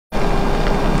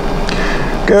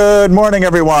Good morning,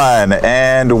 everyone,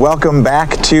 and welcome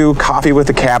back to Coffee with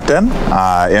the Captain.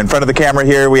 In front of the camera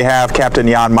here, we have Captain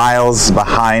Jan Miles.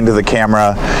 Behind the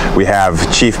camera, we have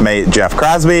Chief Mate Jeff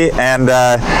Crosby, and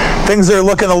things are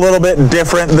looking a little bit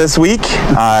different this week.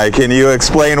 Can you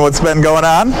explain what's been going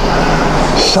on?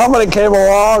 Somebody came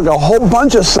along, a whole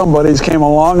bunch of somebodies came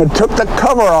along and took the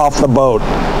cover off the boat.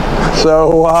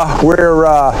 So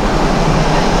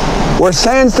we're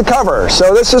sans the cover,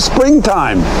 so this is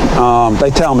springtime, they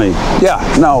tell me.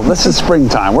 Yeah, no, this is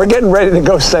springtime. We're getting ready to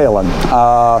go sailing.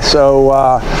 The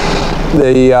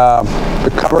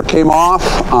cover came off,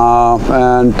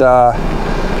 and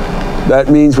that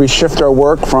means we shift our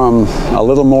work from a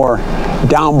little more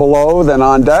down below than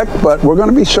on deck, but we're going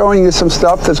to be showing you some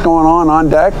stuff that's going on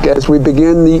deck as we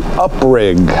begin the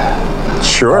uprig.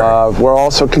 Sure. We're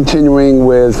also continuing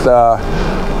with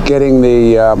getting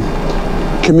the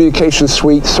communication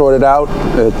suite sorted out.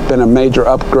 It's been a major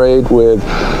upgrade with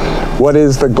what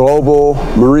is the Global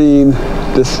Marine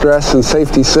Distress and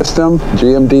Safety System,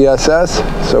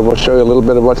 GMDSS. So we'll show you a little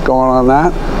bit of what's going on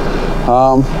that.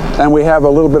 And we have a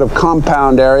little bit of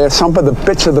compound area. Some of the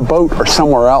bits of the boat are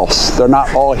somewhere else. They're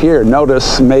not all here.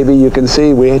 Notice, maybe you can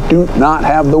see, we do not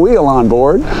have the wheel on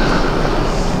board.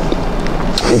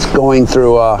 It's going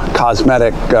through a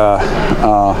cosmetic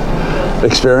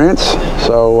experience.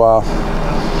 So,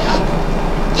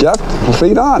 Jeff,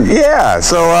 lead on. Yeah,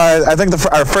 so I think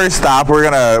our first stop, we're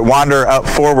going to wander up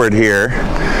forward here.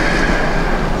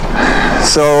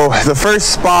 So the first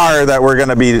spar that we're going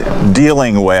to be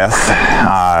dealing with,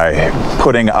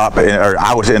 putting up or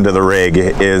out into the rig,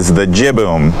 is the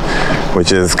jibboom,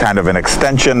 which is kind of an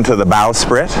extension to the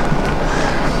bowsprit.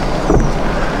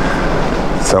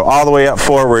 So all the way up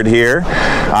forward here.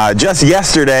 Just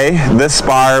yesterday, this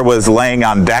spar was laying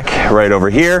on deck right over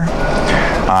here.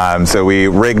 So we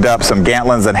rigged up some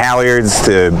gantlins and halyards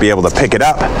to be able to pick it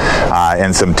up,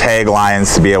 and some tag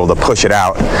lines to be able to push it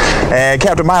out. And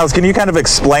Captain Miles, can you kind of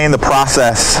explain the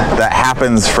process that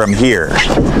happens from here?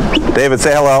 David,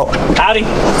 say hello. Howdy.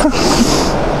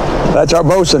 That's our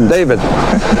bosun, David.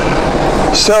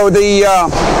 So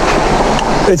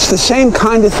it's the same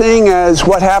kind of thing as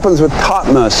what happens with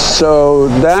topmast. So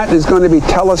that is going to be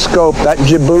telescoped, that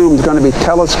jibboom is going to be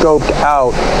telescoped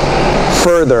out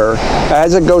further.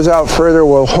 As it goes out further,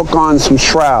 we'll hook on some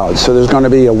shrouds. So there's going to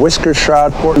be a whisker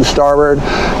shroud, port and starboard,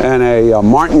 and a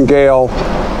martingale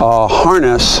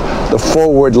harness. The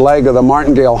forward leg of the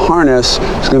martingale harness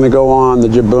is going to go on the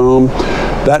jibboom.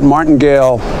 That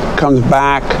martingale comes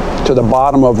back to the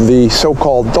bottom of the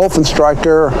so-called dolphin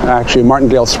striker, actually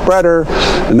martingale spreader,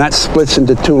 and that splits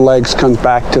into two legs, comes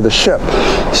back to the ship.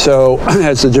 So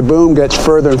as the jibboom gets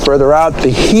further and further out, the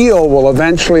heel will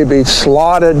eventually be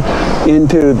slotted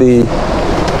into the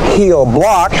heel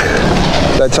block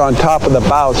that's on top of the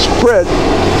bowsprit.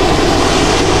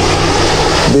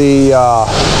 The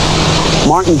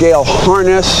martingale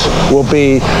harness will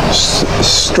be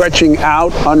stretching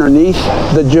out underneath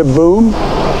the jibboom.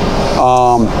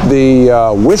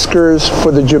 The whiskers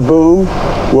for the jibboom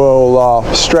will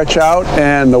stretch out,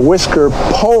 and the whisker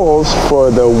poles for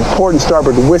the port and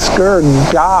starboard whisker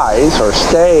guys or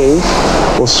stays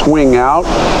will swing out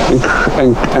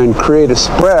and create a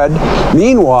spread.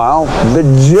 Meanwhile, the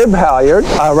jib halyard,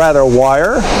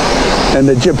 wire, and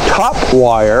the jib top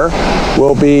wire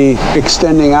will be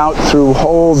extending out through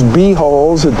holes,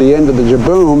 B-holes at the end of the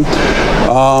jibboom,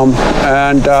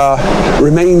 and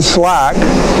remain slack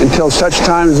until such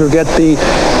time as we get the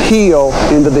heel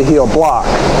into the heel block.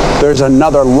 There's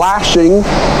another lashing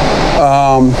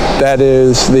that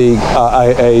is the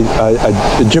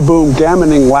jibboom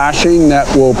gammoning lashing that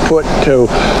we'll put to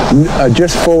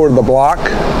just forward of the block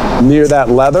near that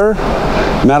leather.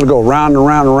 And that'll go round and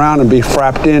round and round and be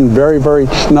frapped in very, very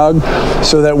snug,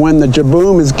 so that when the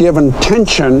jibboom is given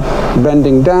tension,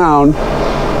 bending down,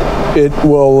 it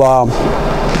will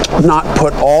not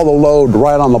put all the load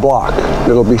right on the block.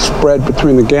 It'll be spread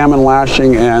between the gammon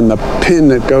lashing and the pin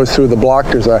that goes through the block.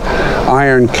 There's an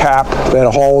iron cap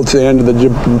that holds the end of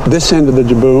this end of the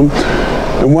jibboom.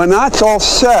 And when that's all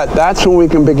set, that's when we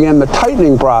can begin the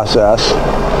tightening process.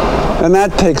 And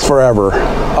that takes forever.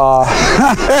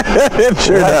 It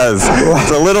sure does.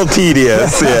 It's a little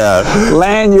tedious, yeah.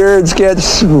 Lanyards get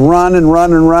run and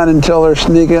run and run until they're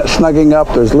snugging up.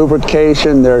 There's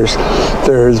lubrication. There's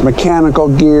mechanical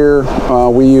gear.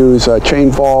 We use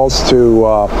chain falls to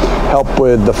help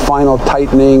with the final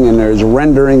tightening, and there's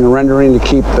rendering to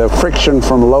keep the friction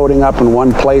from loading up in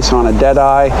one place on a dead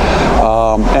eye.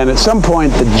 And at some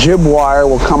point, the jib wire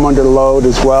will come under load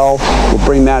as well. We'll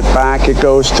bring that back. It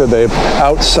goes to the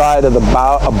outside of the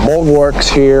bow bulwarks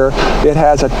here. It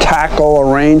has a tackle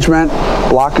arrangement,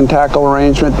 block and tackle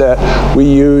arrangement that we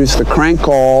use the crank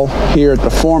awl here at the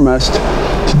foremast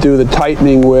to do the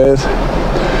tightening with.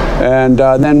 And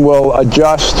then we'll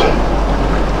adjust.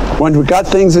 When we got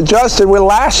things adjusted, we'll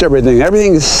lash everything.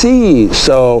 Everything is seized.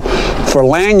 So for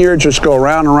lanyards, just go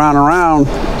around and around and around.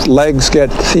 Legs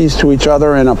get seized to each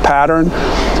other in a pattern.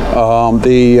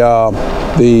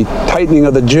 The tightening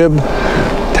of the jib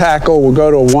tackle will go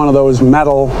to one of those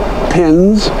metal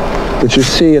pins, which you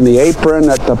see in the apron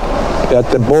at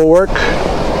the bulwark.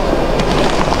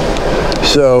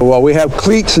 So we have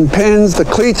cleats and pins. The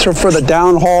cleats are for the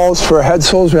downhauls for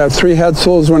headsails. We have 3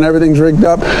 headsails when everything's rigged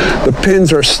up. The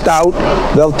pins are stout.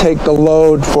 They'll take the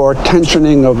load for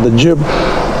tensioning of the jib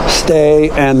stay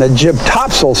and the jib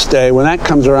topsail stay when that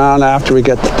comes around after we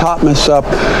get the topmast up.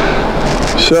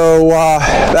 So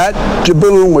that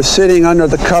jibboom was sitting under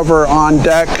the cover on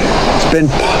deck. It's been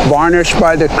varnished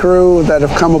by the crew that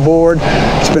have come aboard.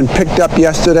 It's been picked up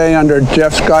yesterday under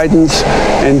Jeff's guidance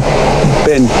and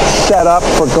been set up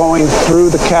for going through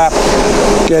the cap,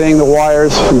 getting the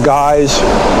wires and guys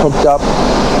hooked up.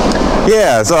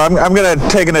 Yeah, so I'm going to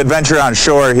take an adventure on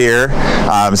shore here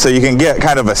so you can get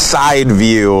kind of a side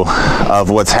view of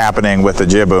what's happening with the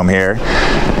jibboom here,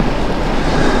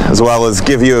 as well as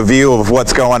give you a view of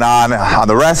what's going on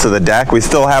the rest of the deck. We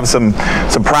still have some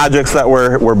projects that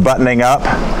we're buttoning up.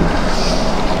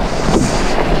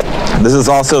 This is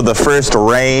also the first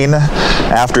rain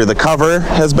after the cover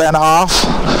has been off.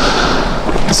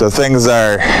 So things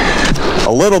are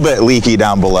a little bit leaky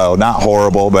down below. Not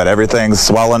horrible, but everything's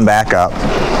swelling back up.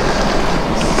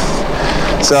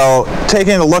 So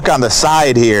taking a look on the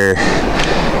side here,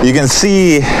 you can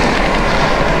see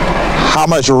how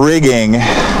much rigging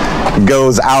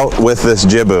goes out with this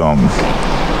jibboom.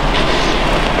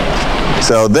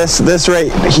 So this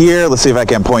right here, let's see if I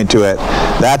can point to it.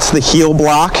 That's the heel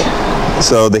block.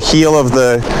 So the heel of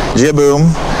the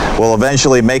jibboom will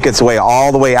eventually make its way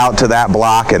all the way out to that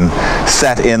block and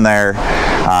set in there.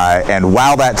 And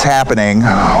while that's happening,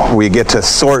 we get to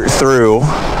sort through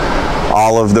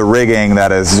all of the rigging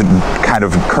that is kind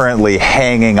of currently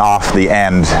hanging off the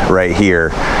end right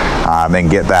here and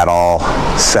get that all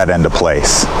set into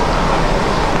place.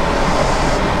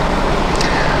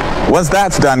 Once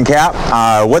that's done, Cap,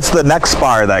 what's the next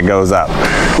spar that goes up?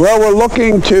 Well, we're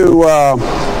looking to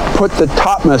put the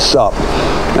topmasts up.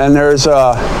 And there's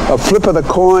a flip of the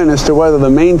coin as to whether the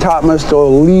main topmast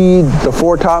will lead the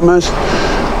fore topmast,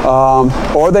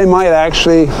 or they might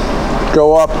actually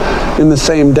go up in the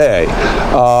same day.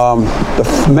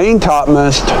 The main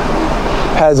topmast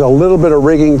has a little bit of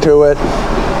rigging to it.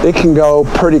 It can go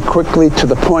pretty quickly to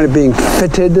the point of being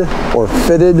fitted or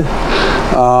fitted.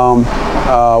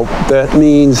 That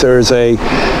means there's a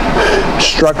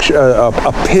structure,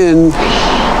 a pin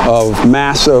of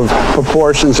massive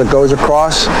proportions that goes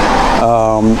across,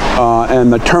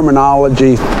 and the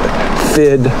terminology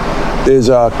FID is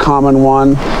a common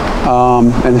one,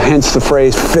 and hence the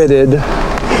phrase fitted.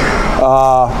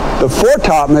 The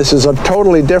foretopmast is a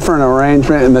totally different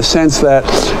arrangement in the sense that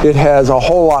it has a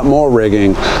whole lot more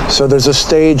rigging. So there's a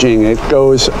staging. It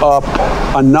goes up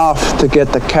enough to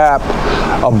get the cap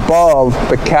above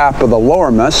the cap of the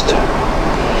lowermost,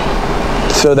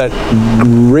 so that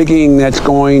rigging that's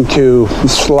going to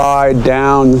slide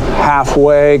down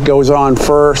halfway goes on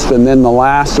first, and then the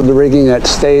last of the rigging that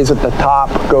stays at the top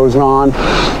goes on.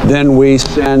 Then we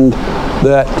send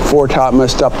that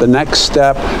foretopmast up the next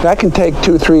step. That can take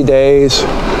 2-3 days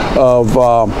of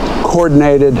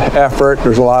coordinated effort.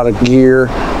 There's a lot of gear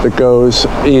that goes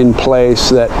in place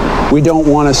that we don't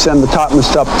want to send the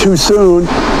topmast up too soon,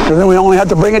 because then we only have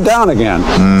to bring it down again.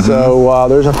 Mm-hmm. So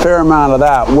there's a fair amount of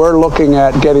that. We're looking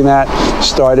at getting that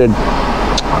started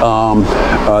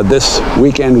this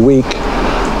weekend week.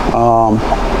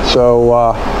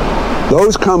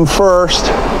 Those come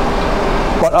first.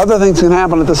 But other things can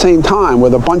happen at the same time.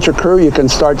 With a bunch of crew, you can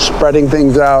start spreading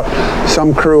things out.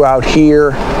 Some crew out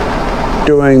here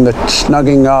doing the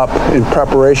snugging up in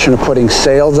preparation of putting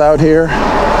sails out here.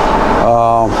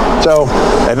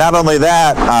 And not only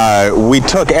that, we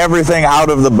took everything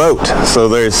out of the boat. So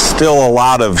there's still a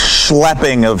lot of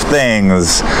schlepping of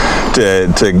things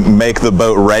to make the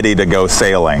boat ready to go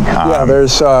sailing. Yeah,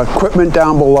 there's equipment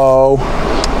down below.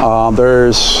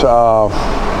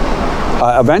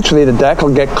 Eventually the deck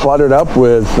will get cluttered up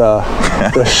with the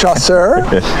chasseur.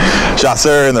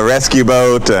 Chasseur and the rescue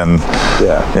boat and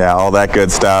yeah, all that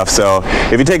good stuff. So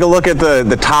if you take a look at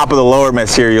the top of the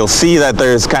lowermost here, you'll see that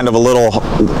there's kind of a little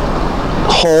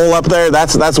hole up there.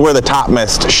 That's where the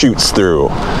topmast shoots through.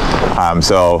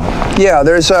 Yeah,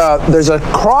 there's a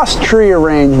cross tree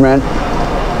arrangement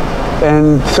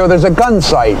And so there's a gun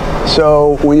sight.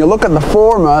 So when you look at the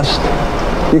foremast,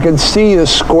 you can see the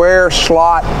square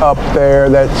slot up there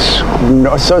that's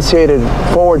associated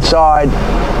forward side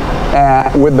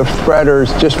with the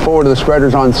spreaders, just forward of the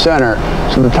spreaders on center.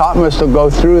 So the topmast will go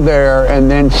through there and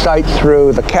then sight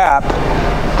through the cap,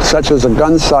 such as a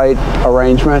gun sight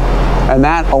arrangement, and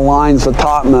that aligns the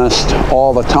topmast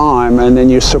all the time, and then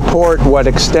you support what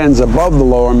extends above the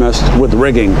lowermast with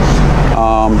rigging.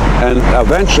 And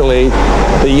eventually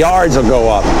the yards will go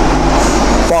up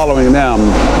following them.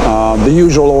 The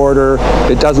usual order,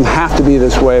 it doesn't have to be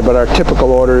this way, but our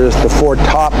typical order is the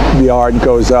foretop yard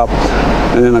goes up,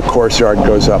 and then the course yard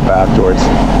goes up afterwards.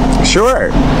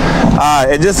 Sure.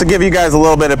 And just to give you guys a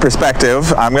little bit of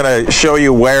perspective, I'm going to show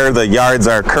you where the yards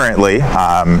are currently.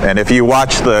 And if you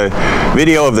watch the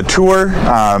video of the tour,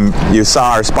 you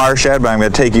saw our spar shed, but I'm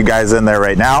going to take you guys in there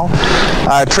right now.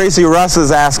 Tracy Russ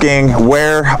is asking,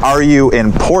 where are you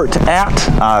in port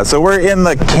at? So we're in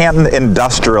the Canton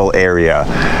industrial area.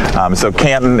 So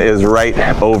Canton is right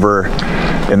over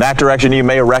in that direction. You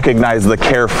may recognize the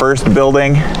Care First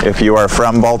building if you are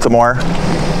from Baltimore.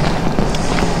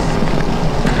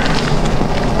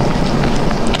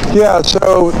 Yeah,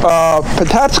 so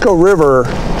Patapsco River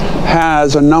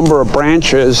has a number of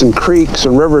branches and creeks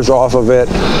and rivers off of it.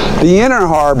 The inner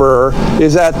harbor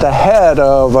is at the head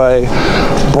of a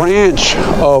branch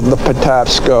of the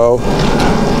Patapsco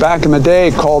back in the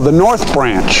day called the North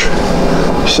Branch.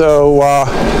 So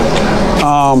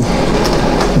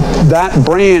that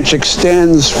branch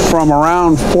extends from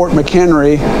around Fort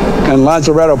McHenry and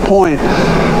Lazaretto Point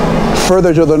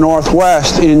further to the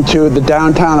northwest into the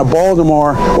downtown of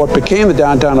Baltimore, what became the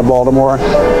downtown of Baltimore,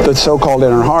 the so-called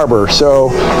Inner Harbor. So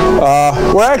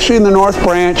we're actually in the North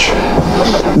Branch,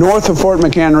 north of Fort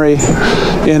McHenry,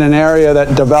 in an area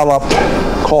that developed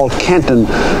called Canton,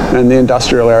 and the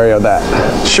industrial area of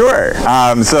that. Sure.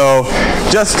 So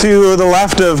just to the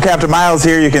left of Captain Miles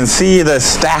here, you can see the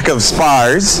stack of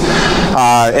spars.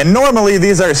 And normally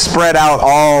these are spread out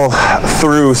all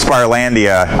through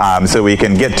Sparlandia, so we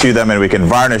can get to them and we can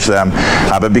varnish them.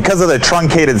 But because of the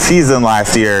truncated season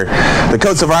last year, the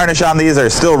coats of varnish on these are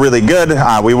still really good.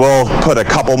 We will put a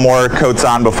couple more coats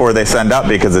on before they send up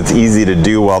because it's easy to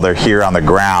do while they're here on the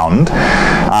ground.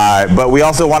 But we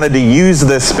also wanted to use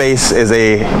this space as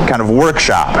a kind of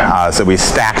workshop. So we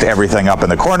stacked everything up in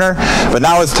the corner, but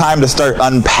now it's time to start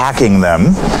unpacking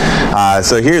them.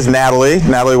 So here's Natalie.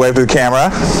 Natalie, wave to the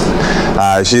camera.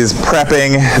 She's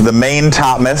prepping the main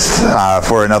topmast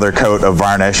for another coat of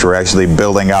varnish. We're actually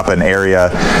building up an area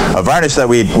of varnish that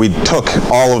we took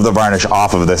all of the varnish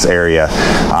off of this area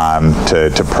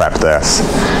to prep this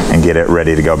and get it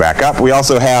ready to go back up. We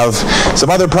also have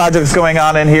some other projects going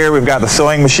on in here. We've got the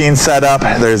sewing machine set up.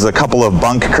 There's a couple of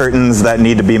bunk curtains that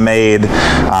need to be made.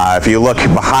 If you look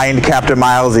behind Captain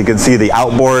Miles, you can see the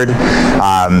outboard.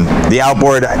 The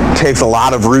outboard takes a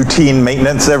lot of routine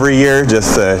maintenance every year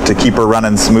just to keep her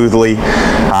running smoothly.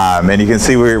 And you can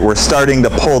see we're starting to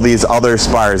pull these other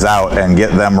spars out and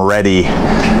get them ready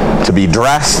to be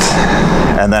dressed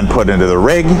and then put into the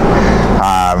rig.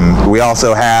 We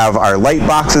also have our light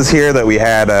boxes here that we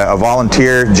had a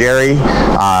volunteer, Jerry,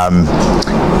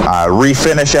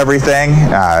 refinish everything,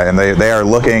 and they are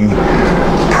looking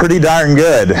pretty darn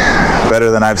good, better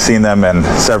than I've seen them in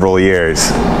several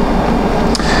years.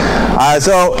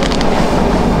 So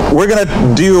we're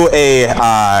gonna do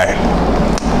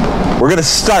we're going to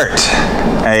start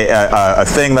a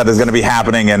thing that is going to be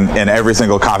happening in every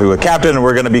single Coffee with Captain, and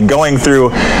we're going to be going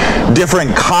through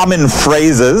different common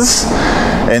phrases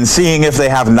and seeing if they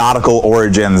have nautical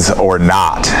origins or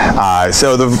not.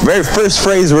 So the very first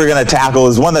phrase we're going to tackle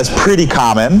is one that's pretty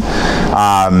common,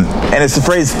 and it's the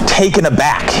phrase "taken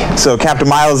aback." So Captain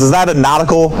Miles, is that a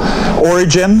nautical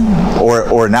origin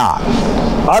or not?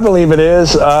 I believe it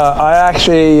is. I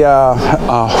actually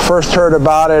first heard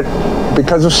about it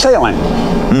because of sailing.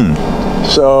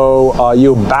 So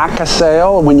you back a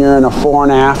sail when you're in a fore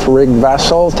and aft rigged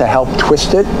vessel to help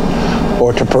twist it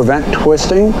or to prevent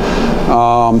twisting.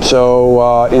 In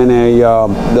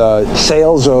the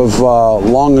sails of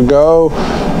long ago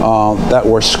that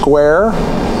were square,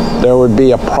 there would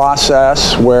be a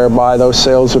process whereby those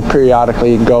sails would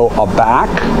periodically go aback.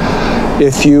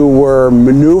 If you were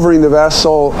maneuvering the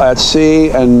vessel at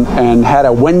sea and had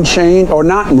a wind change, or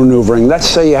not maneuvering, let's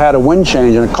say you had a wind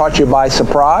change and it caught you by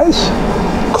surprise,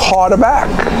 caught aback.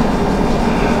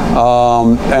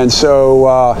 And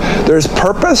so there's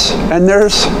purpose and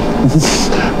there's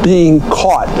being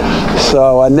caught.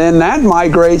 So, and then that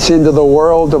migrates into the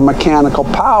world of mechanical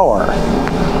power.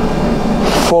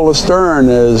 Full astern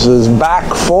is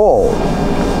back full.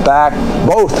 back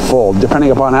both full,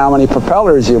 depending upon how many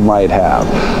propellers you might have.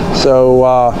 So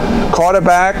caught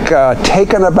aback,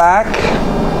 taken aback,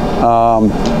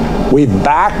 we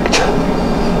backed.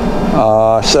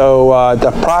 So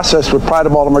the process with Pride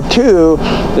of Baltimore 2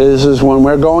 is when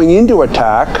we're going into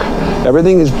attack,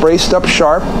 everything is braced up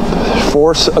sharp,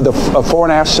 the fore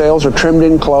and aft sails are trimmed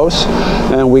in close,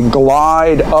 and we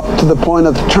glide up to the point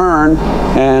of the turn,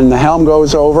 and the helm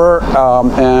goes over,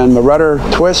 and the rudder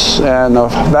twists, and the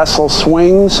vessel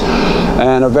swings,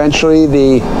 and eventually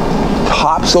the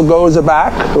topsail goes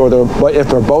aback, or if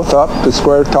they're both up, the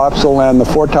square topsail and the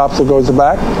fore topsail goes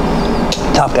aback,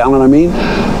 top gallant I mean.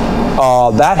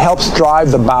 That helps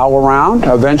drive the bow around.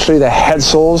 Eventually the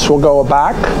headsails will go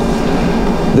aback.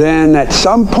 Then at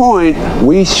some point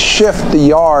we shift the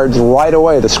yards right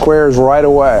away, the squares right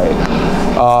away.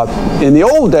 In the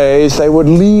old days, they would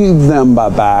leave them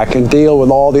back and deal with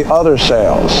all the other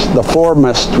sails. The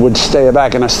foremast would stay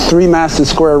aback. In a three-masted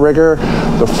square rigger,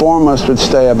 the foremast would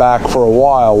stay aback for a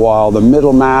while the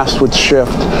middle mast would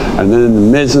shift, and then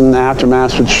the mizzen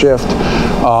aftermast would shift.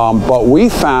 But we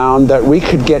found that we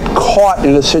could get caught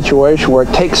in a situation where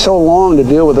it takes so long to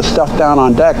deal with the stuff down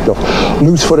on deck, the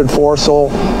loose-footed foresail,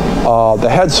 the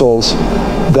headsails,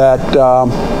 that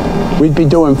we'd be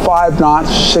doing 5 knots,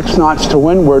 6 knots to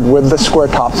windward with the square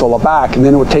topsail aback, and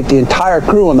then it would take the entire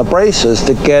crew on the braces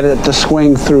to get it to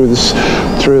swing through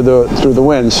the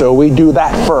wind. So we do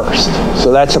that first.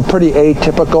 So that's a pretty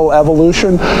atypical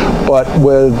evolution, but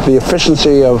with the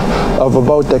efficiency of a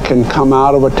boat that can come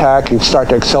out of attack and start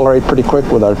to accelerate pretty quick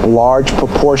with a large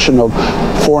proportion of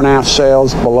fore and aft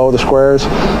sails below the squares,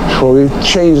 so we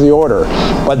changed the order.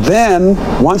 But then,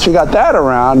 once we got that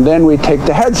around, then we take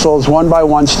the headsails one by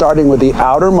one, starting with the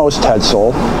outermost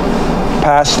headsail,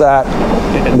 past that,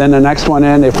 and then the next one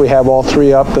in. If we have all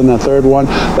three up, then the third one.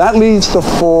 That leads the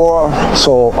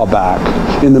foresail aback.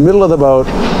 In the middle of the boat,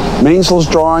 mainsails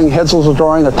drawing, headsails are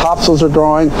drawing, the topsails are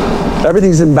drawing,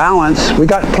 everything's in balance. We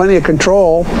got plenty of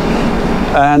control.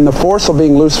 And the foresail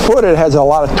being loose-footed has a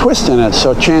lot of twist in it,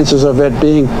 so chances of it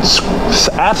being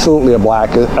absolutely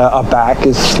aback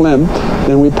is slim.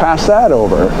 Then we pass that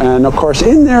over. And of course,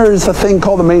 in there is a thing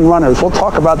called the main runners. We'll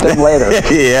talk about them later.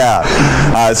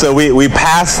 Yeah. So we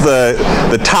pass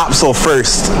the topsail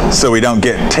first so we don't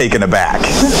get taken aback.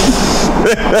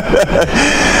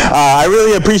 I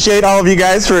really appreciate all of you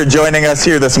guys for joining us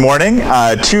here this morning.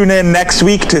 Tune in next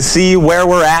week to see where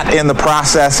we're at in the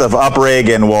process of uprig,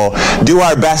 and we'll do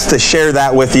our best to share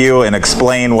that with you and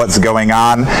explain what's going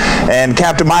on. And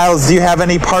Captain Miles, do you have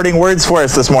any parting words for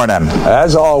us this morning?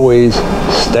 As always,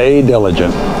 stay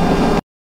diligent.